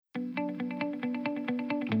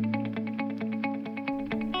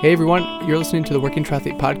Hey everyone, you're listening to the Working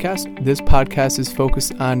Triathlete Podcast. This podcast is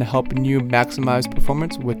focused on helping you maximize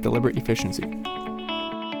performance with deliberate efficiency.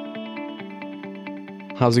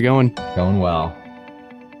 How's it going? Going well.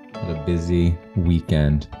 Had a busy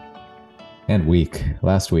weekend and week.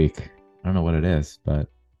 Last week, I don't know what it is, but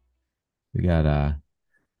we got a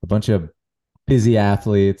bunch of busy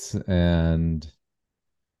athletes and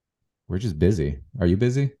we're just busy. Are you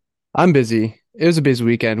busy? I'm busy. It was a busy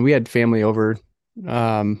weekend. We had family over,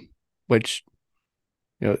 which,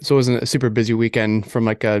 so it wasn't a super busy weekend from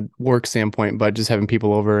like a work standpoint, but just having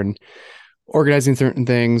people over and organizing certain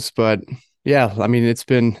things. But yeah, I mean,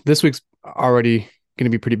 this week's already going to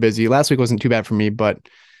be pretty busy. Last week wasn't too bad for me, but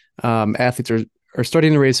athletes are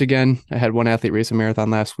starting to race again. I had one athlete race a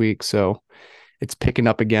marathon last week, so it's picking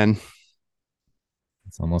up again.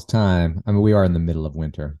 It's almost time. I mean, we are in the middle of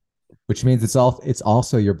winter, which means it's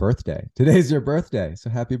also your birthday. Today's your birthday, so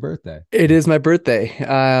happy birthday. It is my birthday.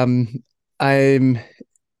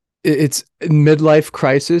 It's midlife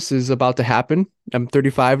crisis is about to happen. I'm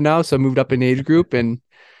 35 now, so I moved up in age group, and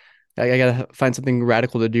I gotta find something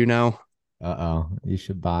radical to do now. You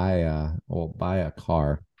should buy a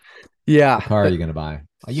car. Yeah, What car are you gonna buy?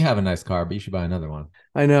 You have a nice car, but you should buy another one.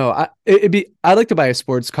 I know. I'd like to buy a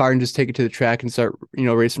sports car and just take it to the track and start,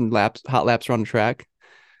 racing hot laps around the track.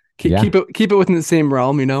 Keep it within the same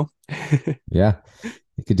realm, Yeah,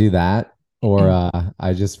 you could do that. Or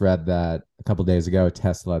I just read that a couple days ago,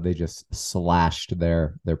 Tesla, they just slashed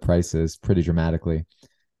their prices pretty dramatically.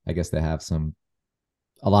 I guess they have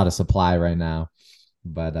a lot of supply right now,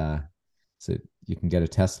 but so you can get a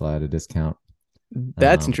Tesla at a discount.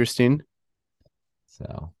 That's interesting.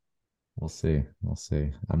 So we'll see.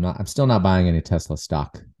 I'm still not buying any Tesla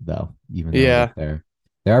stock though, even though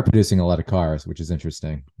they are producing a lot of cars, which is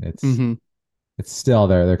interesting. It's still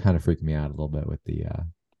they're kind of freaking me out a little bit with the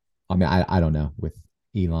I mean, I don't know, with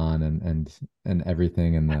Elon and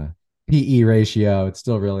everything, and the PE ratio, it's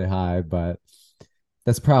still really high, but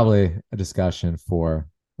that's probably a discussion for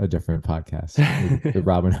a different podcast, the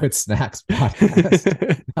Robin Hood Snacks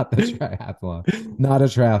podcast, not a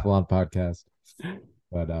triathlon podcast.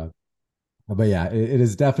 But yeah, it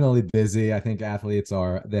is definitely busy. I think athletes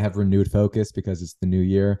they have renewed focus because it's the new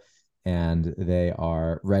year and they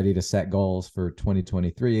are ready to set goals for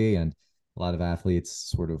 2023. And a lot of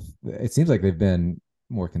athletes it seems like they've been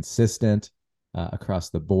more consistent across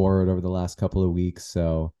the board over the last couple of weeks.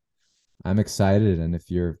 So I'm excited. And if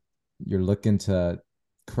you're looking to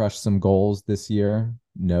crush some goals this year,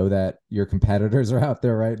 know that your competitors are out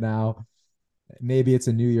there right now. Maybe it's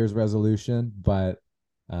a New Year's resolution, but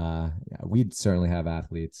we'd certainly have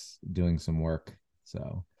athletes doing some work.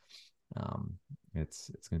 So it's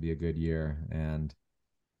going to be a good year. And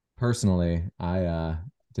personally, I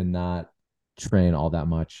did not train all that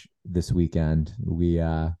much this weekend. We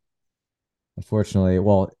unfortunately,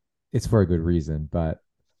 well, it's for a good reason, but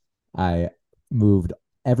I moved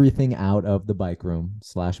everything out of the bike room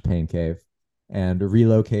 / pain cave and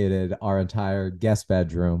relocated our entire guest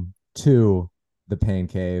bedroom to the pain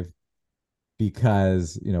cave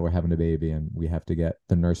because we're having a baby and we have to get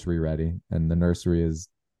the nursery ready, and the nursery is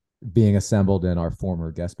being assembled in our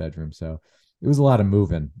former guest bedroom. So it was a lot of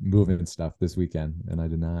moving stuff this weekend, and I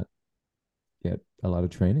did not get a lot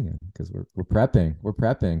of training in because we're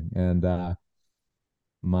prepping, and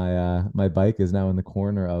my bike is now in the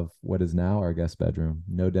corner of what is now our guest bedroom.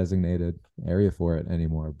 No designated area for it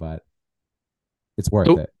anymore, but it's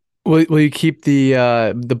worth it. Will you keep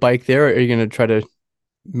the bike there, or are you going to try to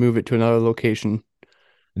move it to another location?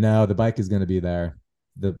 No, the bike is going to be there.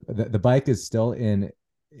 The bike is still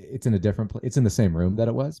it's in a different place. It's in the same room that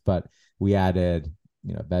it was, but we added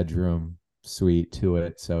bedroom suite to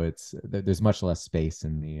it, so there's much less space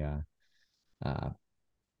in the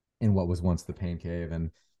in what was once the pain cave,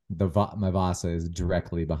 and my Vasa is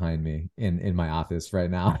directly behind me in my office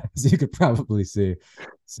right now, as you could probably see.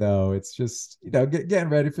 So it's just getting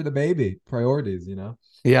ready for the baby. Priorities,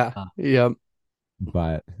 Yeah.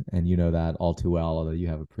 But and that all too well, although you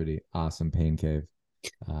have a pretty awesome pain cave.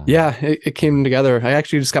 Yeah, it came together. I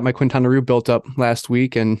actually just got my Quintana Roo built up last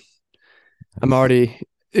week, and I'm already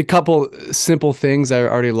a couple simple things I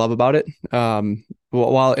already love about it.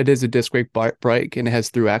 While it is a disc brake bike and it has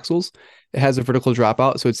through axles, it has a vertical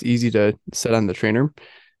dropout, so it's easy to set on the trainer,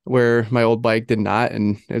 where my old bike did not,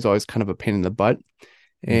 and it was always kind of a pain in the butt.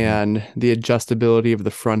 Mm-hmm. And the adjustability of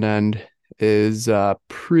the front end is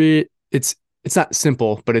it's not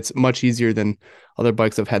simple, but it's much easier than other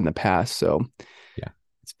bikes I've had in the past. So yeah,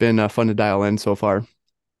 it's been fun to dial in so far.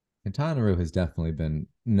 Quintana Roo has definitely been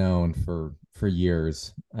known for for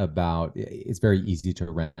years about it's very easy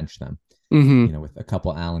to wrench them. Mm-hmm. With a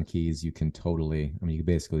couple Allen keys, you can totally, I mean, you can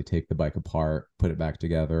basically take the bike apart, put it back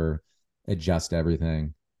together, adjust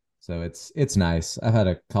everything. So it's nice. I've had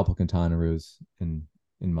a couple Contonaroos in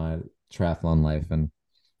my triathlon life, and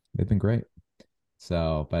they've been great.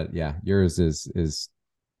 So, but yeah, yours is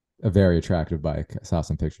a very attractive bike. I saw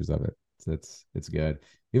some pictures of it. So it's good.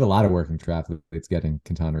 We have a lot of working triathletes getting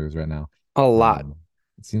Contonaroos right now. A lot. Um,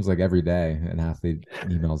 it seems like every day an athlete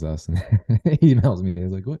emails us and emails me.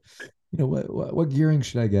 He's like, what gearing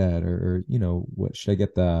should I get? Or what should I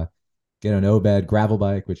get an Obed gravel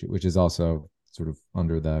bike, which is also sort of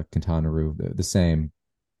under the Contonaroo, the same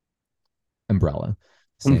umbrella,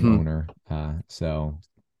 same Mm-hmm. owner. So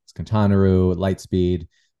it's Contonaroo, Lightspeed,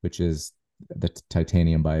 which is the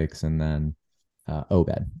titanium bikes, and then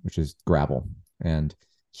Obed, which is gravel. And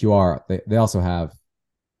QR, they also have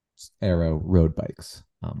aero road bikes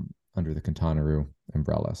under the Contonaroo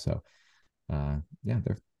umbrella. So yeah,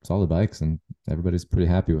 they're solid bikes, and everybody's pretty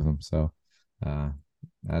happy with them. So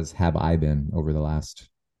as have I been over the last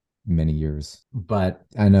many years. But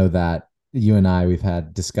I know that you and we've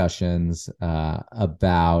had discussions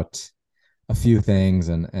about a few things,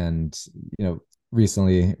 and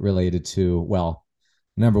recently related to, well,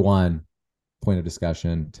 number one point of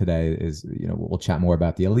discussion today is we'll chat more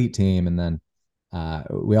about the elite team, and then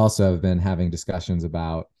we also have been having discussions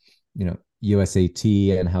about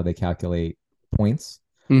USAT and how they calculate points,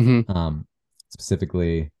 Mm-hmm.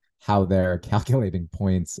 specifically how they're calculating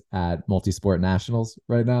points at multisport nationals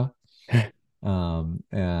right now.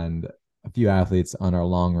 And a few athletes on our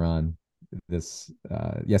long run this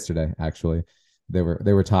yesterday, actually, they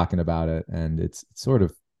were talking about it, and it's sort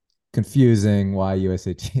of confusing why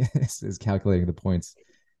USAT is calculating the points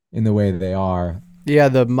in the way they are. Yeah,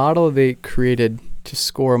 the model they created to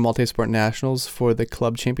score multisport nationals for the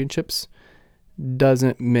club championships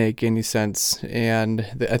doesn't make any sense.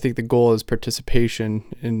 And I think the goal is participation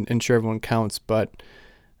and ensure everyone counts, but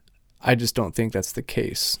I just don't think that's the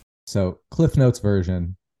case. So Cliff Notes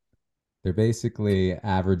version, they're basically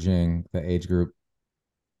averaging the age group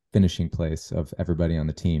finishing place of everybody on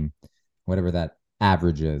the team. Whatever that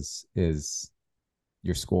average is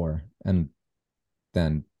your score. And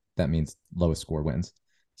then that means lowest score wins.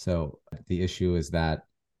 So the issue is that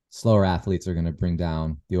slower athletes are going to bring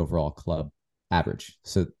down the overall club average.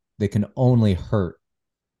 So they can only hurt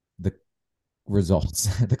the results,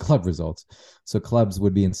 the club results. So clubs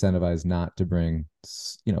would be incentivized not to bring,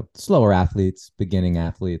 slower athletes, beginning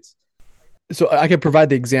athletes. So I can provide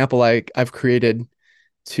the example I've created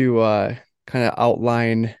to kind of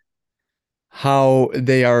outline how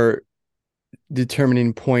they are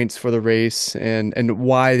determining points for the race and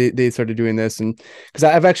why they started doing this. And because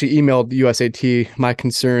I've actually emailed USAT my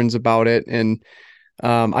concerns about it, and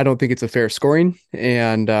I don't think it's a fair scoring,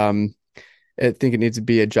 and I think it needs to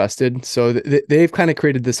be adjusted. So they've kind of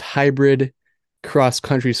created this hybrid cross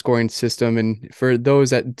country scoring system. And for those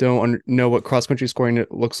that don't know what cross country scoring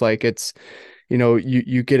looks like, it's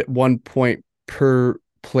you get 1 point per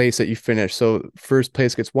place that you finish. So first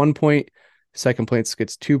place gets 1 point, second place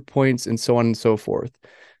gets 2 points, and so on and so forth.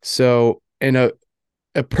 So in a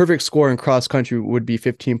perfect score in cross country would be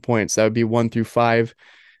 15 points. That would be 1 through 5,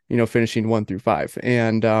 finishing 1 through 5.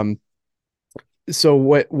 And so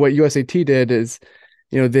what USAT did is,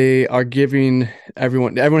 they are giving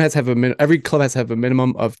everyone has to have every club has to have a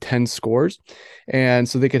minimum of 10 scores. And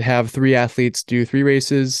so they could have 3 athletes do 3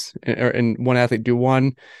 races, and 1 athlete do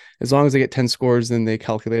 1. As long as they get 10 scores, then they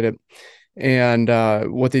calculate it. And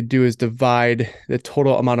what they do is divide the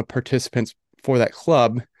total amount of participants for that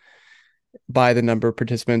club by the number of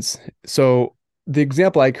participants. So the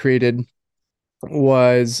example I created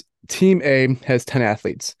was Team A has 10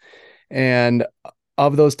 athletes. And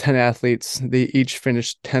of those 10 athletes, they each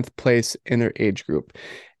finished 10th place in their age group.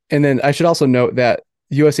 And then I should also note that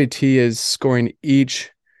USAT is scoring each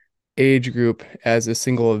age group as a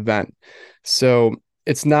single event. So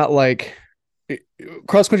it's not like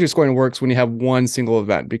cross country scoring works when you have one single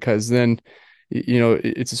event, because then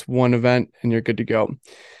it's just one event and you're good to go.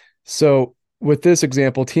 So with this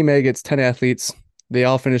example, Team A gets 10 athletes. They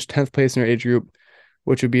all finish 10th place in their age group,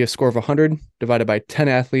 which would be a score of 100 divided by 10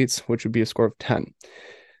 athletes, which would be a score of 10.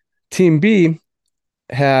 Team B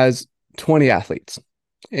has 20 athletes.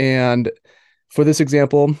 And for this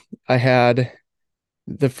example, I had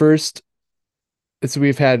the first, so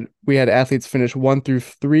we had athletes finish 1 through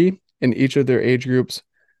 3 in each of their age groups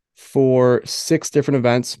for 6 different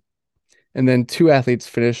events. And then 2 athletes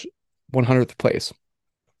finish 100th place.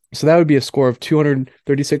 So that would be a score of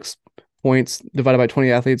 236 points divided by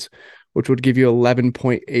 20 athletes, which would give you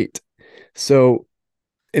 11.8. So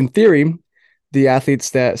in theory, the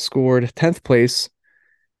athletes that scored 10th place,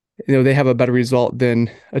 they have a better result than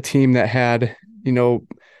a team that had,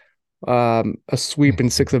 a sweep in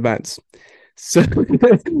 6 events. So,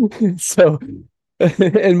 so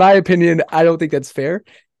in my opinion, I don't think that's fair.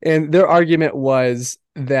 And their argument was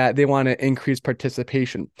that they want to increase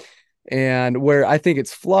participation. And where I think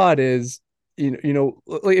it's flawed is, like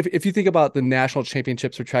if you think about the national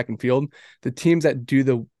championships for track and field, the teams that do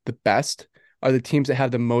the best are the teams that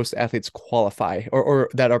have the most athletes qualify or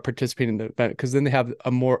that are participating in the event, because then they have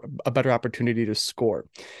a better opportunity to score.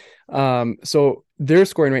 So they're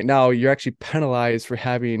scoring right now, you're actually penalized for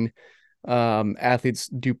having athletes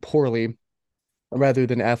do poorly rather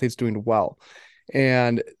than athletes doing well.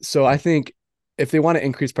 And so I think if they want to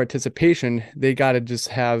increase participation, they got to just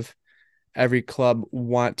have every club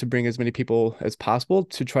want to bring as many people as possible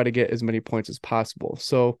to try to get as many points as possible.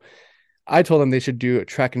 So I told them they should do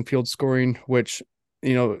track and field scoring, which,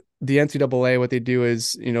 the NCAA, what they do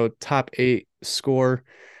is, top 8 score.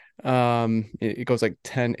 It goes like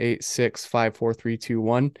 10, 8, 6, 5, 4, 3, 2,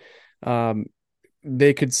 1.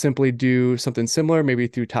 They could simply do something similar, maybe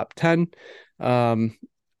through top 10.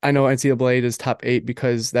 I know NCAA does top 8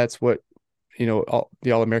 because that's what,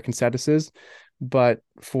 the All-American status is. But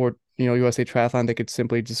for, USA Triathlon, they could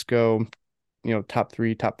simply just go, top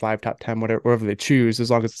 3, top 5, top 10, whatever they choose, as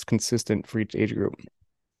long as it's consistent for each age group.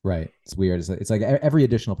 Right. It's weird. It's like every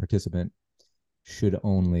additional participant should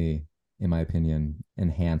only, in my opinion,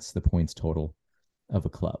 enhance the points total of a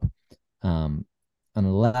club.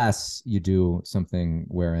 Unless you do something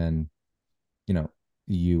wherein,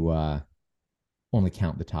 you only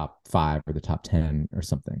count the top 5 or the top 10 or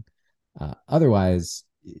something. Otherwise,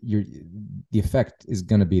 the effect is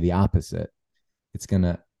going to be the opposite. It's going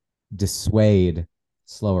to dissuade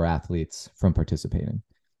slower athletes from participating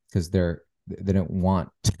because they don't want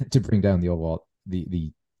to bring down the overall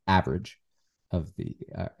the average of the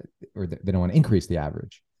or they don't want to increase the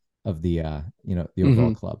average of the the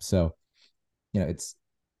overall club. So it's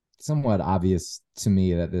somewhat obvious to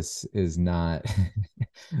me that this is not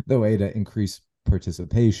the way to increase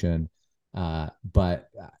participation, but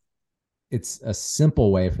it's a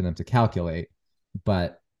simple way for them to calculate.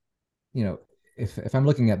 But if I'm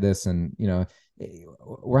looking at this and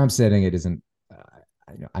where I'm sitting, it isn't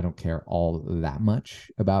I don't care all that much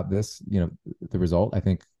about this, the result. I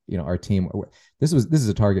think our team, this is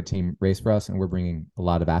a target team race for us, and we're bringing a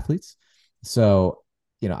lot of athletes. So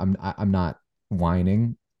I'm not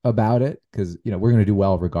whining about it because we're going to do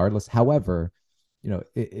well regardless. However,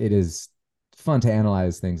 it is fun to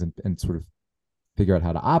analyze things and sort of figure out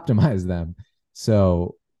how to optimize them.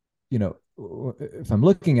 So if I'm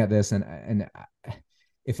looking at this and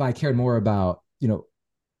if I cared more about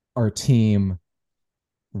our team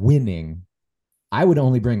winning, I would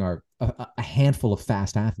only bring a handful of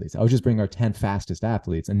fast athletes. I would just bring our 10 fastest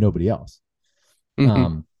athletes and nobody else.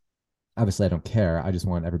 Obviously I don't care. I just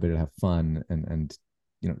want everybody to have fun and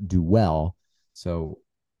do well. So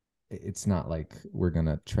it's not like we're going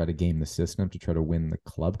to try to game the system to try to win the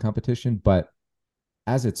club competition. But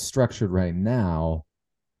as it's structured right now,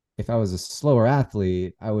 if I was a slower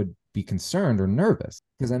athlete, I would be concerned or nervous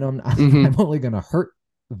because I know I'm only going to hurt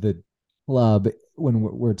the club when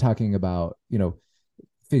we're talking about,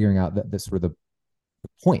 figuring out the sort of the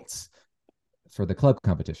points for the club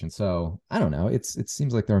competition. So I don't know. It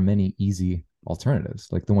seems like there are many easy alternatives,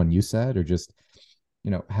 like the one you said, or just,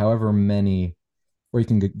 however many, or you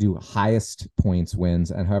can do highest points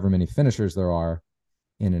wins and however many finishers there are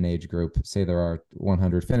in an age group. Say there are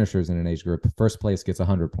 100 finishers in an age group. First place gets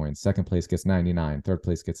 100 points. Second place gets 99. Third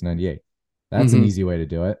place gets 98. That's an easy way to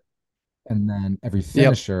do it. And then every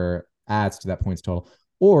finisher adds to that points total.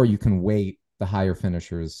 Or you can weight the higher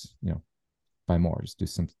finishers, by more. Just do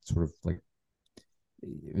some sort of like,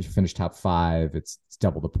 if you finish top 5, it's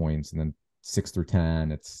double the points. And then 6 through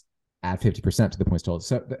 10, it's add 50% to the points total.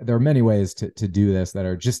 So there are many ways to do this that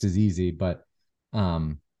are just as easy, but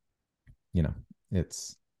I would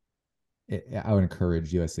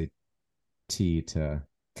encourage USAT to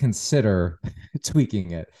consider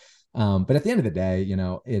tweaking it. But at the end of the day,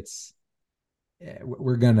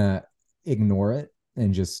 we're gonna ignore it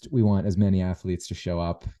and we want as many athletes to show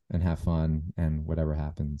up and have fun, and whatever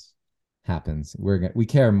happens. We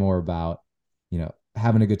care more about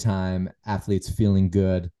having a good time, athletes feeling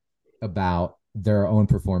good about their own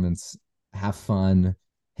performance, have fun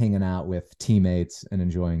hanging out with teammates and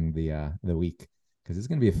enjoying the week, because it's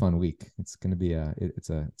going to be a fun week. It's going to be it's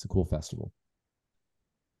a cool festival.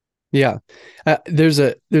 Yeah. There's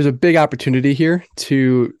a big opportunity here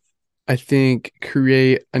to, I think,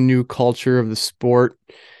 create a new culture of the sport.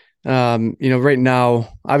 Right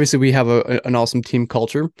now, obviously we have an awesome team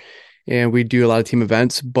culture, and we do a lot of team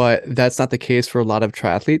events, but that's not the case for a lot of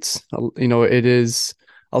triathletes. It is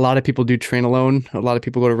a lot of people do train alone. A lot of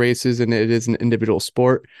people go to races, and it is an individual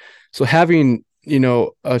sport. So having,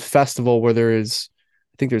 a festival where I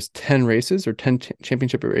think there's 10 races or 10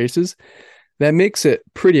 championship races, that makes it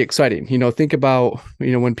pretty exciting. Think about,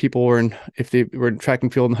 when people if they were in track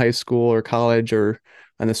and field in high school or college or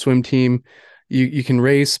on the swim team, you can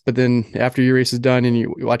race, but then after your race is done and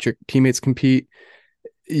you watch your teammates compete,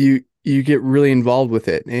 you get really involved with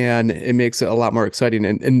it, and it makes it a lot more exciting.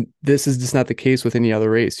 And this is just not the case with any other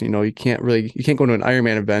race. You can't go to an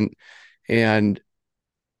Ironman event and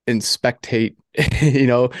spectate,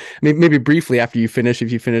 maybe briefly after you finish,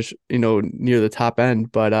 if you finish, near the top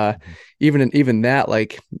end. But even that,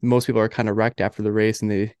 like, most people are kind of wrecked after the race and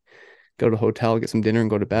they go to a hotel, get some dinner, and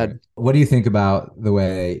go to bed. Right. What do you think about the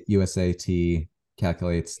way USAT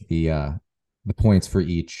calculates the points for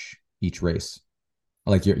each race?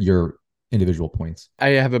 Like your individual points. I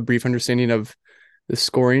have a brief understanding of the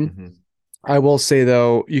scoring. Mm-hmm. I will say,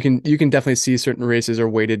 though, you can definitely see certain races are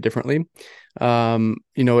weighted differently.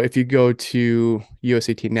 If you go to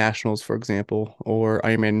USAT Nationals, for example, or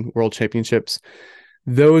Ironman World Championships,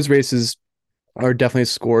 those races are definitely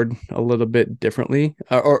scored a little bit differently.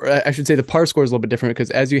 Or I should say the par score is a little bit different, because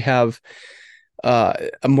as you have a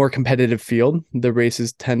more competitive field, the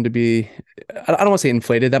races tend to be, I don't want to say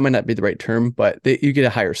inflated, that might not be the right term, but you get a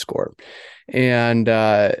higher score. And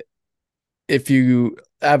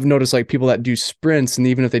I've noticed, like, people that do sprints, and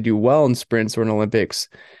even if they do well in sprints or in Olympics,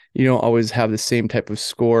 you don't always have the same type of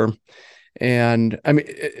score. And I mean,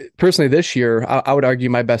 personally, this year, I would argue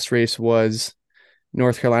my best race was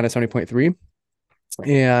North Carolina 70.3.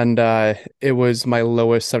 And it was my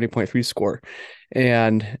lowest 70.3 score.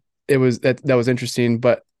 And it was that was interesting.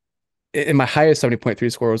 But in my highest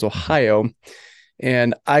 70.3 score was Ohio.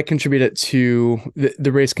 And I contributed to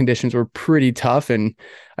the race conditions were pretty tough. And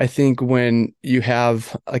I think when you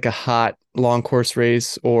have like a hot long course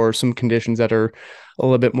race or some conditions that are a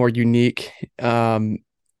little bit more unique,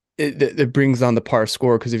 it brings on the par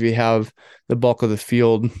score, because if you have the bulk of the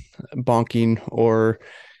field bonking, or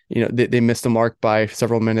they missed the mark by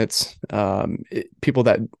several minutes, people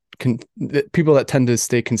that tend to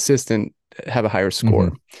stay consistent have a higher score.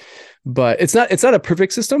 Mm-hmm. But it's not a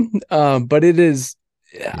perfect system, but it is.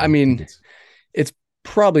 Yeah, I mean, it's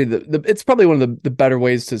probably it's probably one of the better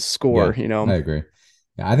ways to score. Yeah, I agree.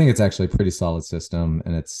 Yeah, I think it's actually a pretty solid system,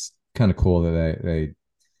 and it's kind of cool that they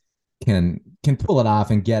can pull it off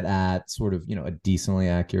and get at sort of a decently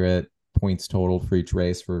accurate points total for each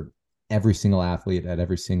race for every single athlete at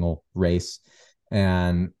every single race.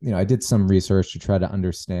 And I did some research to try to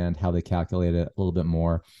understand how they calculate it a little bit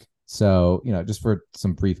more. So, just for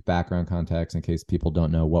some brief background context, in case people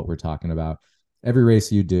don't know what we're talking about, every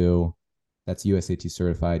race you do that's USAT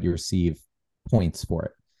certified, you receive points for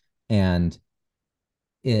it. And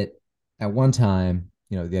it, at one time,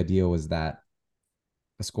 the idea was that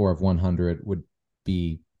a score of 100 would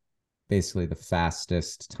be basically the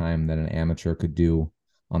fastest time that an amateur could do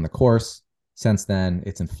on the course. Since then,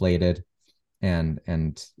 it's inflated, and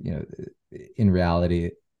in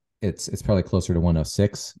reality, it's probably closer to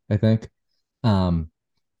 106, I think.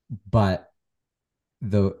 But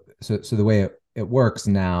the way it works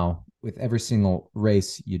now, with every single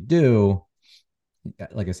race you do,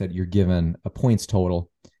 like I said, you're given a points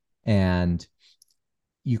total, and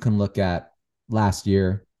you can look at last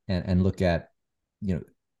year and look at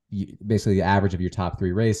basically the average of your top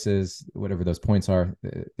three races, whatever those points are,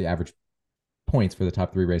 the average points for the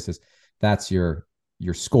top three races. That's your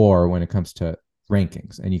score when it comes to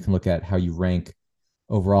rankings. And you can look at how you rank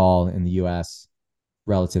overall in the US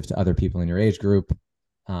relative to other people in your age group.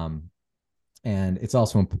 And it's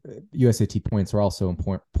also, USAT points are also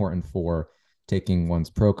important for taking one's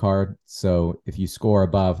pro card. So if you score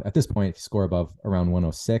above, at this point, if you score above around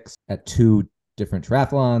 106 at two different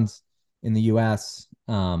triathlons in the US,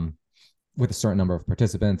 with a certain number of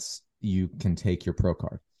participants, you can take your pro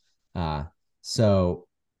card. So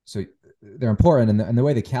they're important, and the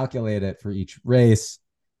way they calculate it for each race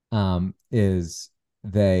is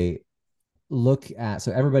they look at,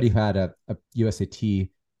 so everybody who had a USAT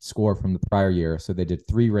score from the prior year, so they did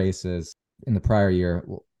 3 races in the prior year,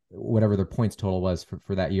 whatever their points total was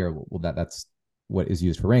for that year, well, that's what is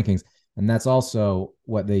used for rankings. And that's also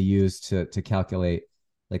what they use to calculate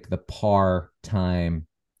like the par time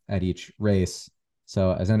at each race.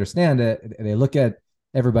 So as I understand it, they look at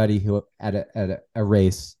everybody who at a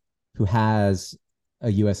race who has a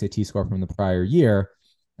USAT score from the prior year,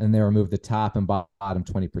 and they remove the top and bottom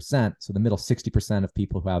 20%. So the middle 60% of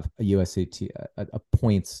people who have a USAT, a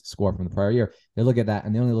points score from the prior year, they look at that,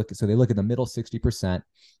 and they look at the middle 60%,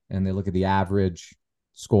 and they look at the average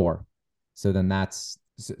score. So then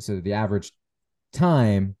so the average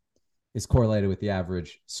time is correlated with the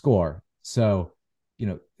average score. So,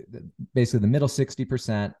 basically the middle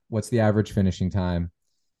 60%, what's the average finishing time?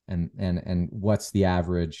 And what's the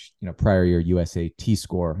average, prior year USAT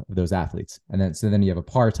score of those athletes? And then you have a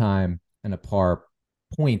par time and a par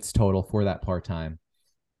points total for that par time.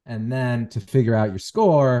 And then to figure out your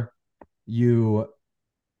score, you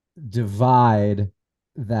divide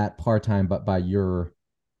that par time but by your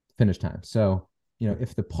finish time. So,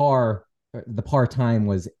 if the par time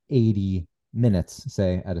was 80 minutes,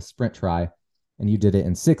 say at a sprint try, and you did it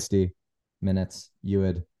in 60 minutes, you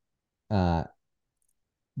would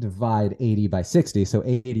divide 80 by 60. So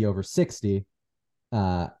 80 over 60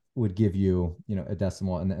 would give you, a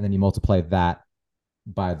decimal, and then you multiply that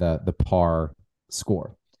by the par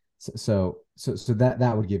score. So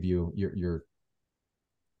that would give you your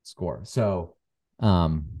score. So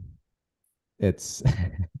it's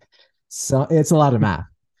it's a lot of math,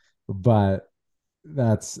 but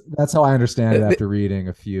that's how I understand it after reading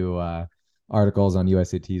a few articles on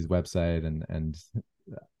USAT's website and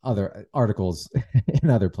other articles in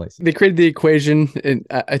other places. They created the equation, and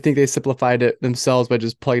I think they simplified it themselves by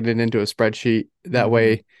just plugging it into a spreadsheet. That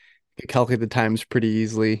way, you can calculate the times pretty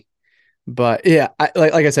easily. But yeah,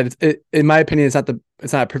 like I said, in my opinion, it's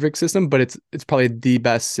not a perfect system, but it's probably the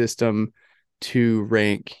best system to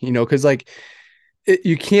rank. Because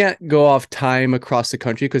you can't go off time across the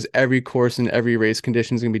country because every course and every race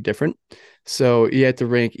condition is going to be different. So you have to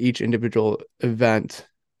rank each individual event,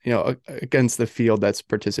 against the field that's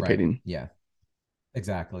participating. Right. Yeah,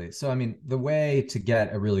 exactly. So, I mean, the way to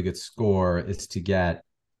get a really good score is to get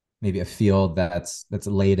maybe a field that's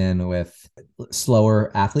laden with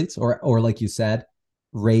slower athletes, or like you said,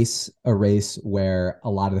 race a race where a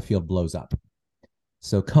lot of the field blows up.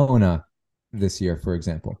 So Kona this year, for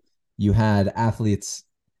example, you had athletes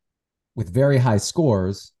with very high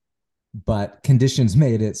scores, but conditions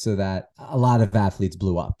made it so that a lot of athletes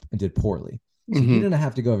blew up and did poorly. So you didn't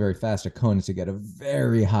have to go very fast at Kona to get a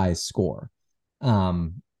very high score. You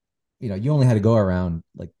only had to go around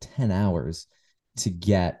like 10 hours to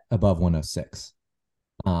get above 106.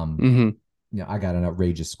 I got an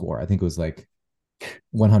outrageous score. I think it was like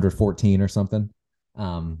 114 or something.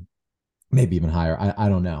 Maybe even higher. I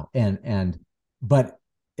don't know. But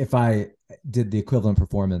if I did the equivalent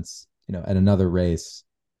performance, at another race,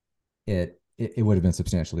 it would have been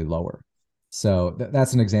substantially lower. So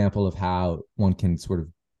that's an example of how one can sort of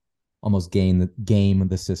almost game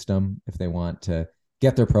the system if they want to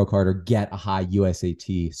get their pro card or get a high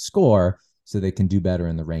USAT score so they can do better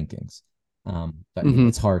in the rankings. But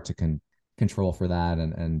it's hard to control for that.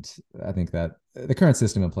 And I think that the current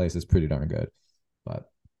system in place is pretty darn good,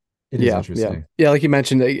 but it is interesting. Yeah. Like you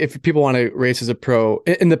mentioned, if people want to race as a pro,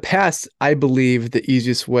 in the past, I believe the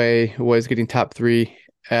easiest way was getting top 3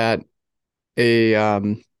 at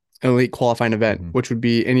an elite qualifying event, which would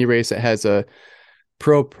be any race that has a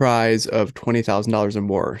pro prize of $20,000 or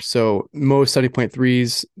more. So most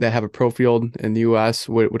 70.3s that have a pro field in the US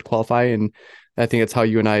would qualify. And I think that's how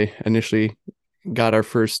you and I initially got our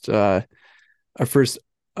first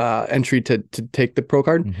entry to take the pro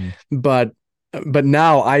card. But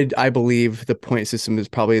now I believe the point system is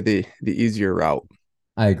probably the easier route.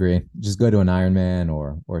 I agree. Just go to an Ironman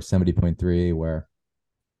or 70.3 where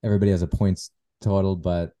everybody has a points total,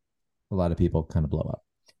 but a lot of people kind of blow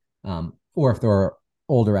up. Or if there are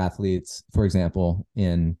older athletes, for example,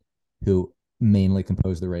 who mainly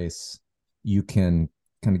compose the race, you can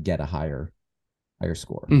kind of get a higher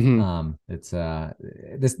score. It's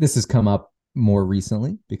this has come up more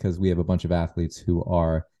recently because we have a bunch of athletes who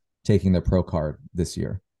are taking their pro card this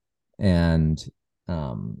year, and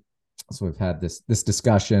so we've had this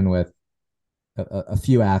discussion with a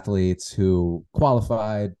few athletes who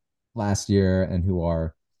qualified last year and who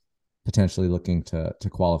are potentially looking to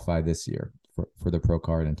qualify this year for the pro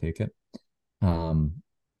card and take it.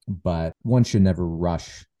 But one should never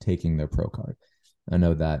rush taking their pro card. I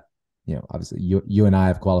know that, obviously you and I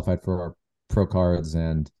have qualified for our pro cards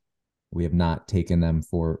and we have not taken them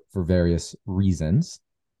for various reasons.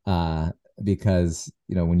 Because,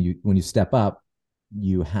 when you step up,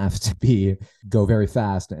 you have to go very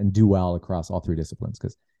fast and do well across all 3 disciplines,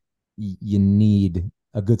 because you need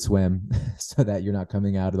a good swim so that you're not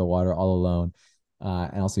coming out of the water all alone.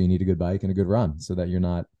 And also you need a good bike and a good run so that you're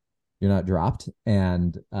not dropped.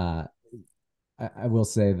 And I will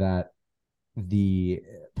say that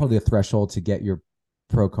probably the threshold to get your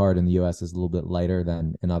pro card in the US is a little bit lighter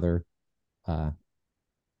than in other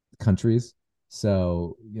countries.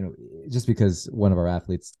 So, just because one of our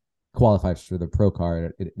athletes qualify for the pro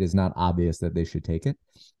card, it is not obvious that they should take it.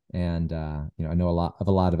 And I know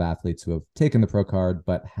a lot of athletes who have taken the pro card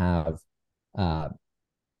but have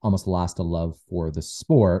almost lost a love for the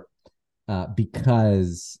sport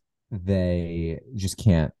because they just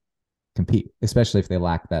can't compete, especially if they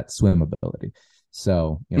lack that swim ability.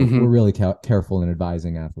 So, we're really careful in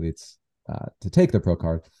advising athletes to take the pro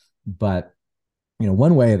card. But,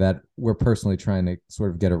 one way that we're personally trying to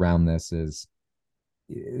sort of get around this is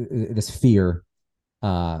this fear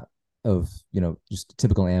of, just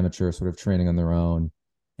typical amateur sort of training on their own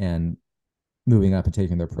and moving up and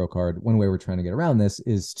taking their pro card. One way we're trying to get around this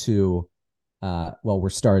is to, we're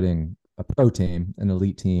starting a pro team, an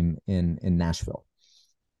elite team in Nashville.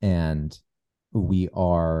 And we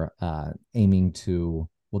are aiming to,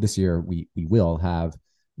 this year we will have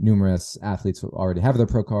numerous athletes who already have their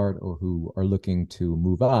pro card or who are looking to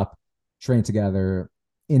move up, train together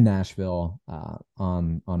in Nashville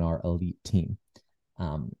on our elite team.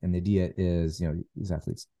 And the idea is, these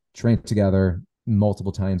athletes train together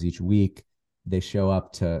multiple times each week. They show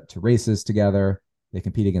up to races together. They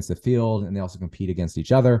compete against the field, and they also compete against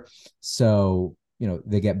each other. So,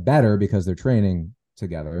 they get better because they're training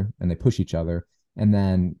together and they push each other. And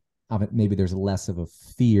then maybe there's less of a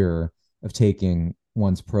fear of taking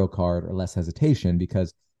one's pro card or less hesitation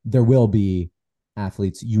because there will be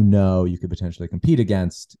athletes you could potentially compete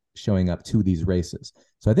against showing up to these races.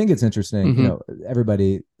 So I think it's interesting.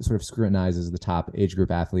 Everybody sort of scrutinizes the top age group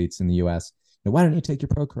athletes in the US. Why don't you take your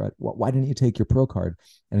pro card? Why didn't you take your pro card?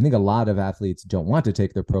 And I think a lot of athletes don't want to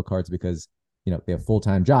take their pro cards because they have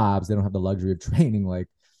full-time jobs. They don't have the luxury of training like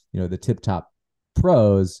the tip top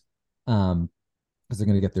pros because they're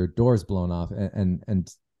going to get their doors blown off, and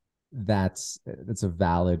that's a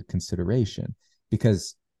valid consideration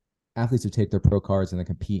because athletes who take their pro cards and they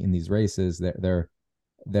compete in these races, they're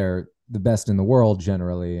the best in the world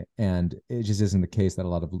generally, and it just isn't the case that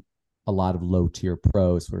a lot of low tier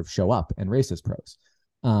pros sort of show up and race as pros.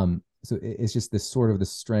 So it's just this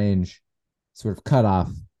strange sort of cutoff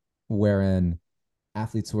wherein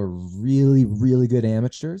athletes who are really, really good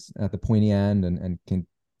amateurs at the pointy end and can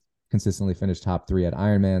consistently finish top 3 at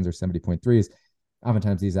Ironmans or 70.3s,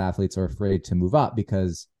 oftentimes these athletes are afraid to move up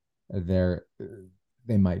because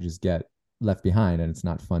they might just get left behind, and it's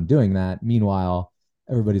not fun doing that. Meanwhile,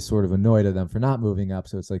 everybody's sort of annoyed at them for not moving up,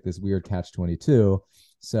 so it's like this weird catch-22.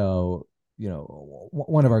 So,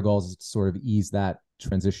 one of our goals is to sort of ease that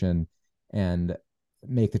transition and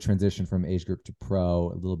make the transition from age group to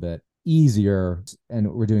pro a little bit easier,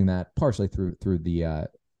 and we're doing that partially through the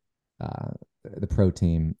pro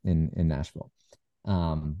team in Nashville.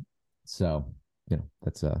 So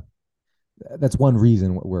that's one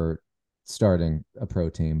reason we're starting a pro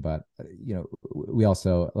team, but we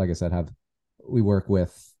also, like I said, we work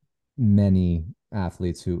with many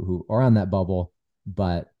athletes who are on that bubble,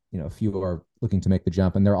 but a few are looking to make the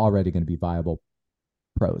jump and they're already going to be viable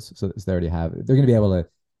pros. So they're going to be able to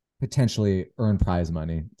potentially earn prize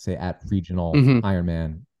money, say at regional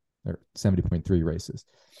Ironman or 70.3 races.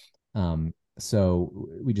 So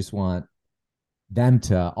we just want them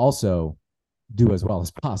to also do as well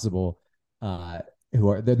as possible.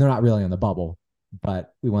 They're not really on the bubble,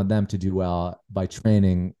 but we want them to do well by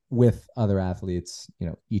training with other athletes,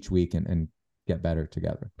 each week and get better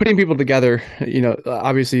together. Putting people together,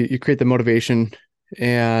 obviously you create the motivation,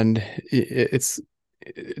 and it's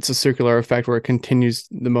a circular effect where it continues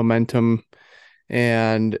the momentum,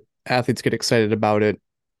 and athletes get excited about it,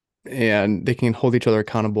 and they can hold each other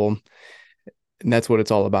accountable. And that's what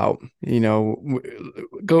it's all about.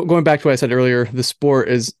 Going back to what I said earlier, the sport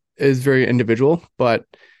is very individual, but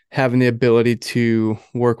having the ability to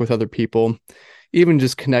work with other people, even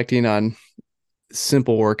just connecting on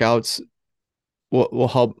simple workouts, will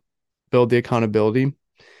help build the accountability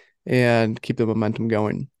and keep the momentum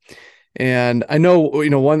going. And I know,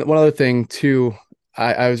 one other thing too,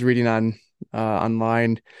 I was reading on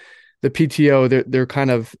online, the PTO, they're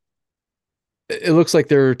kind of, it looks like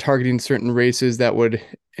they're targeting certain races that would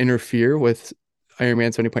interfere with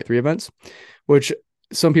Ironman 70.3 events, which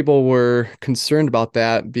some people were concerned about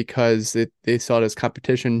that because they saw it as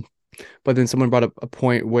competition. But then someone brought up a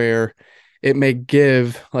point where it may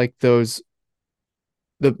give like those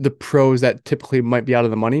the pros that typically might be out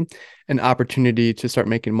of the money an opportunity to start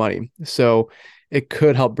making money. So it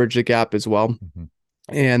could help bridge the gap as well. Mm-hmm.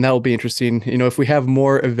 And that will be interesting. If we have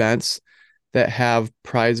more events that have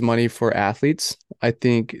prize money for athletes, I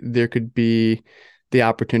think there could be the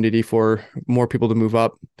opportunity for more people to move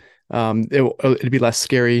up. It'd be less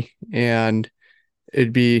scary, and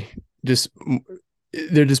there'd just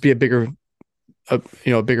be a bigger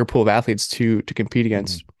pool of athletes to compete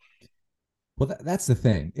against. Well, that's the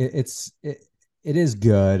thing. It is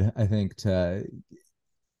good, I think, to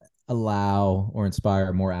allow or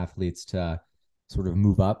inspire more athletes to sort of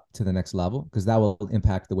move up to the next level, because that will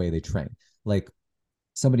impact the way they train. Like,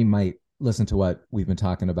 somebody might listen to what we've been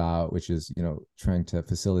talking about, which is, trying to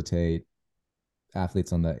facilitate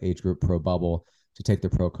athletes on the age group pro bubble to take their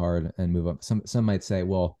pro card and move up. Some might say,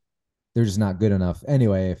 well, they're just not good enough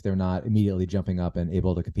anyway if they're not immediately jumping up and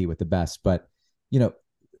able to compete with the best. But you know,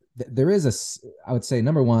 there is I would say,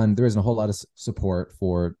 number one, there isn't a whole lot of support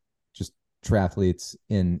for just triathletes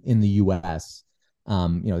in the U.S.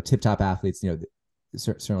 Tip top athletes.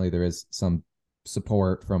 Certainly there is some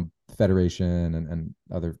support from federation and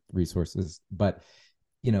other resources, but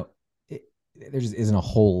you know, there just isn't a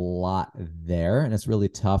whole lot there, and it's really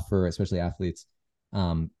tough for especially athletes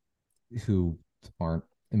who aren't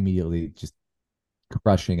immediately just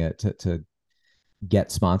crushing it to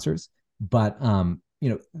get sponsors. But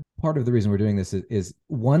part of the reason we're doing this is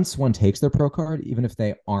once one takes their pro card, even if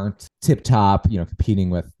they aren't tip top, competing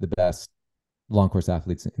with the best long course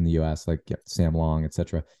athletes in the US, like Sam Long,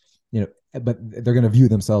 etc., but they're going to view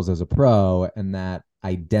themselves as a pro, and that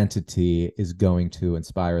identity is going to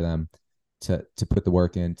inspire them to put the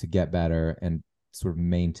work in, to get better, and sort of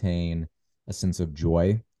maintain a sense of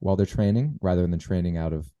joy while they're training, rather than training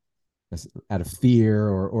out of fear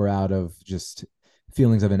or out of just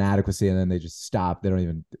feelings of inadequacy, and then they just stop.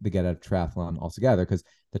 They get out of triathlon altogether, because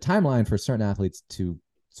the timeline for certain athletes to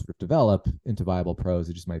sort of develop into viable pros,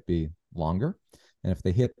 it just might be longer. And if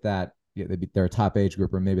they hit that, they're a top age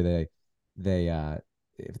group, or maybe they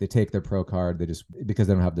if they take their pro card, they just, because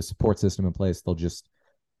they don't have the support system in place,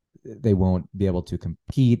 they won't be able to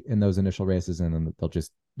compete in those initial races, and then they'll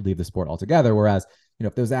just leave the sport altogether. Whereas,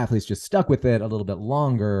 if those athletes just stuck with it a little bit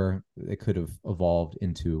longer, they could have evolved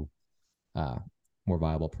into more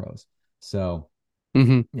viable pros. So,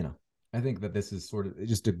 Mm-hmm. I think that this is sort of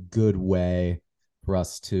just a good way for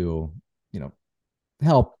us to,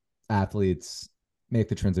 help athletes make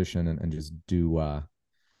the transition and just do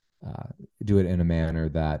it in a manner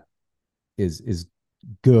that is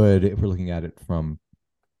good if we're looking at it from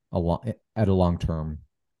at a long-term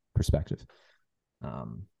perspective.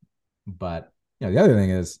 But the other thing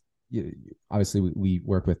is, obviously we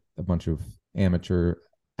work with a bunch of amateur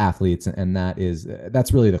athletes, and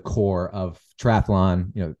that's really the core of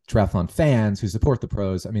triathlon. Triathlon fans who support the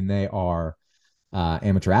pros, I mean, they are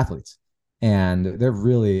amateur athletes, and they're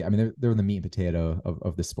really, I mean, they're the meat and potato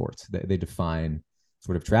of the sport. They define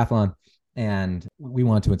sort of triathlon, and we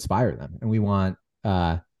want to inspire them, and we want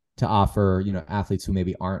to offer, athletes who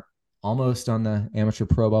maybe aren't almost on the amateur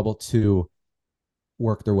pro bubble to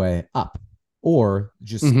work their way up, or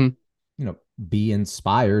just, Mm-hmm. Be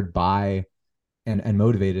inspired by and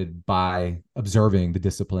motivated by observing the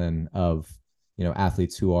discipline of,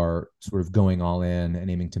 athletes who are sort of going all in and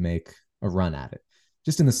aiming to make a run at it.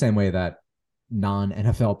 Just in the same way that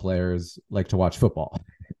non-NFL players like to watch football.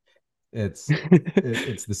 It's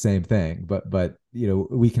the same thing, but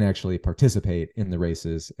we can actually participate in the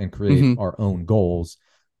races and create Mm-hmm. our own goals,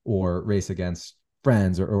 or race against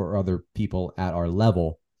friends or other people at our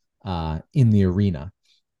level in the arena,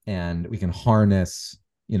 and we can harness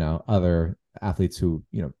other athletes who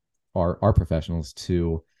are professionals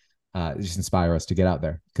to just inspire us to get out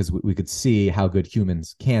there, because we could see how good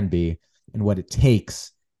humans can be and what it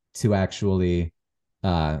takes to actually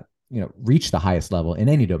reach the highest level in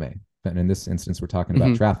any domain. But in this instance, we're talking about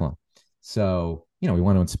Mm-hmm. triathlon. So, we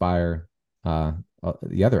want to inspire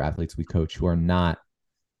the other athletes we coach who are not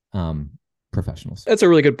professionals. That's a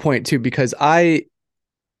really good point too, because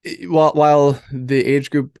while the age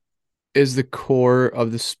group is the core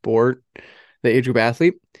of the sport, the age group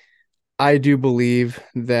athlete, I do believe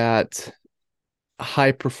that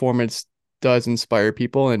high performance does inspire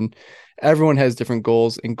people, and everyone has different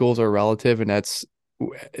goals, and goals are relative, and that's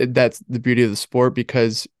the beauty of the sport,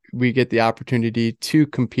 because we get the opportunity to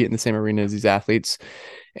compete in the same arena as these athletes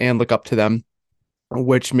and look up to them,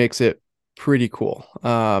 which makes it pretty cool.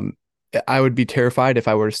 I would be terrified if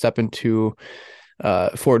I were to step into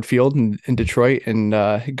Ford Field in Detroit and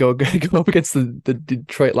go up against the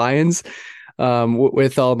Detroit Lions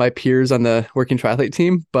with all my peers on the working triathlete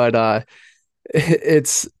team. But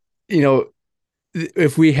it's,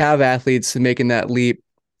 if we have athletes making that leap,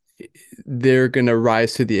 they're going to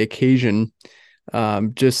rise to the occasion,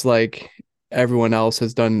 just like everyone else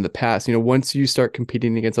has done in the past. Once you start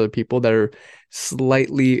competing against other people that are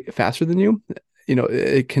slightly faster than you,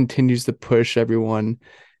 it continues to push everyone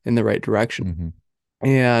in the right direction. Mm-hmm.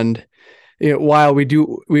 And while we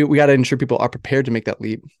got to ensure people are prepared to make that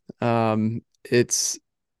leap, it's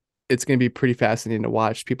going to be pretty fascinating to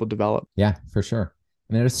watch people develop. Yeah, for sure.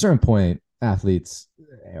 And at a certain point, athletes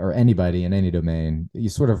or anybody in any domain, you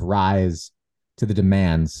sort of rise to the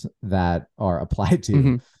demands that are applied to you.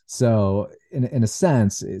 Mm-hmm. So in a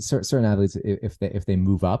sense, certain athletes, if they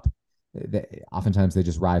move up, oftentimes they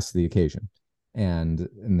just rise to the occasion, and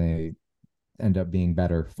they end up being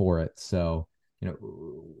better for it. So,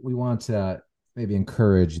 we want to maybe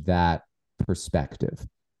encourage that perspective,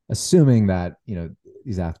 assuming that,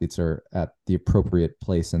 these athletes are at the appropriate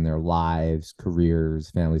place in their lives, careers,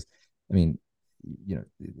 families. I mean, you know,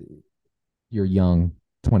 you're young,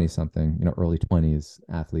 20 something, early 20s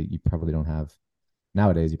athlete. You probably don't have,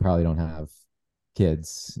 nowadays, you probably don't have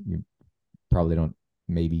kids. You probably don't,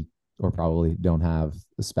 maybe, or probably don't have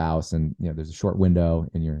a spouse. And, there's a short window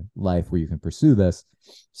in your life where you can pursue this.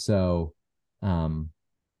 So,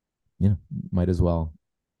 might as well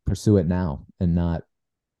pursue it now and not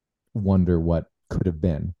wonder what could have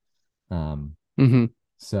been. Mm-hmm.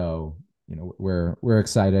 So, we're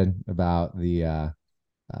excited about the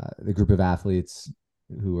group of athletes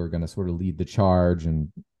who are going to sort of lead the charge,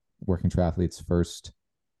 and working triathletes first,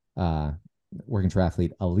 working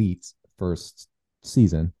triathlete elite first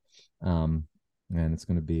season. And it's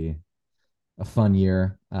going to be a fun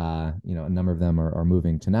year. A number of them are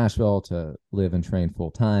moving to Nashville to live and train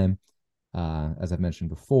full time. As I've mentioned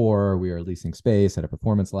before, we are leasing space at a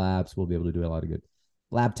performance lab, so we'll be able to do a lot of good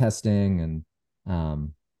lab testing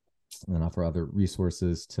and offer other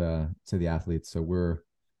resources to the athletes. So we're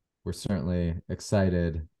certainly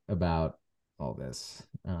excited about all this,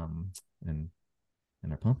 and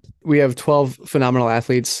are pumped. We have 12 phenomenal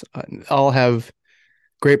athletes, all have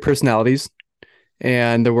great personalities,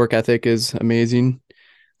 and their work ethic is amazing.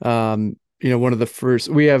 One of the first,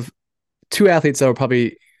 we have two athletes that will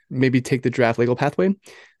probably maybe take the draft legal pathway.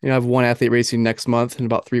 I have one athlete racing next month in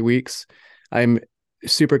about 3 weeks. I'm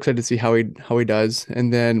super excited to see how he does.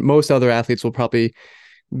 And then most other athletes will probably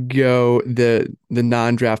go the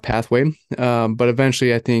non-draft pathway. But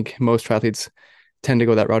eventually I think most triathletes tend to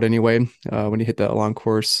go that route anyway, when you hit that long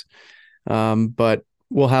course. But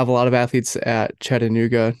we'll have a lot of athletes at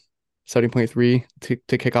Chattanooga 70.3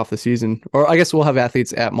 to kick off the season. Or I guess we'll have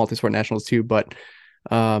athletes at Multisport Nationals too, but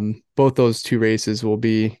both those two races will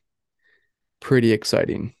be pretty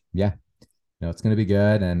exciting. Yeah, no, it's going to be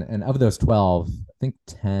good. And of those 12, I think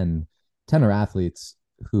 10 are athletes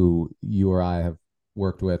who you or I have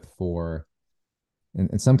worked with for,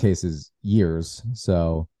 in some cases, years.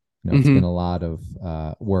 So, it's been a lot of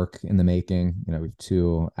work in the making. We have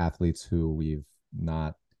two athletes who we've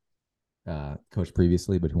not coached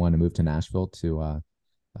previously, but who wanted to move to Nashville to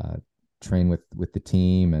train with the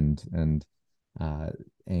team and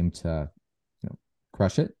aim to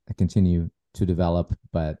crush it and continue to develop,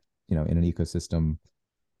 but in an ecosystem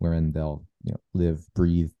wherein they'll live,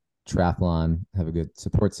 breathe triathlon, have a good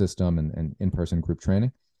support system, and in-person group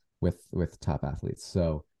training with top athletes.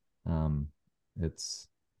 So it's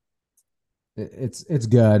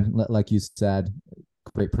good, like you said,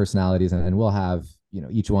 great personalities, and we'll have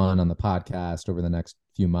each one on the podcast over the next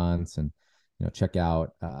few months. And check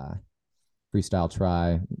out Freestyle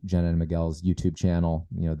Tri, Jenna and Miguel's YouTube channel.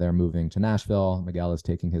 They're moving to Nashville. Miguel is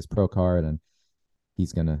taking his pro card, and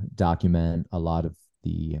he's going to document a lot of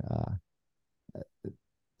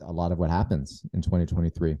what happens in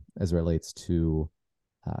 2023 as it relates to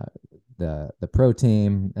the pro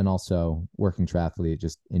team and also working triathlete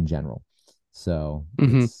just in general. So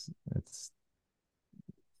it's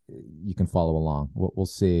you can follow along. We'll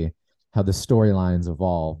see how the storylines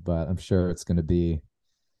evolve, but I'm sure it's going to be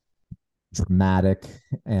dramatic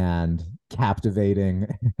and captivating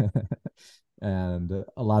and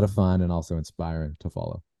a lot of fun, and also inspiring to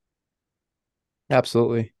follow.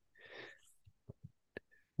 Absolutely.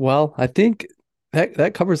 Well, I think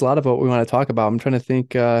that covers a lot of what we want to talk about. I'm trying to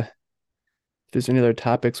think if there's any other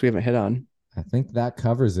topics we haven't hit on. I think that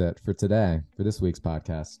covers it for today, for this week's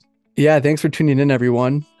podcast. Yeah, thanks for tuning in,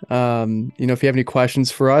 everyone. If you have any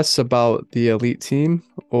questions for us about the elite team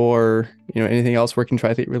or anything else working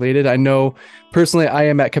triathlete related, I know personally I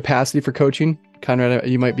am at capacity for coaching. Conrad,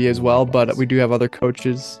 you might be as well, but we do have other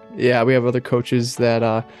coaches. Yeah, we have other coaches that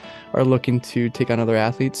are looking to take on other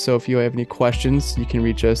athletes. So if you have any questions, you can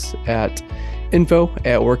reach us at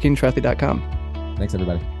info@workingtriathlete.com. Thanks,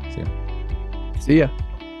 everybody. See ya. See ya.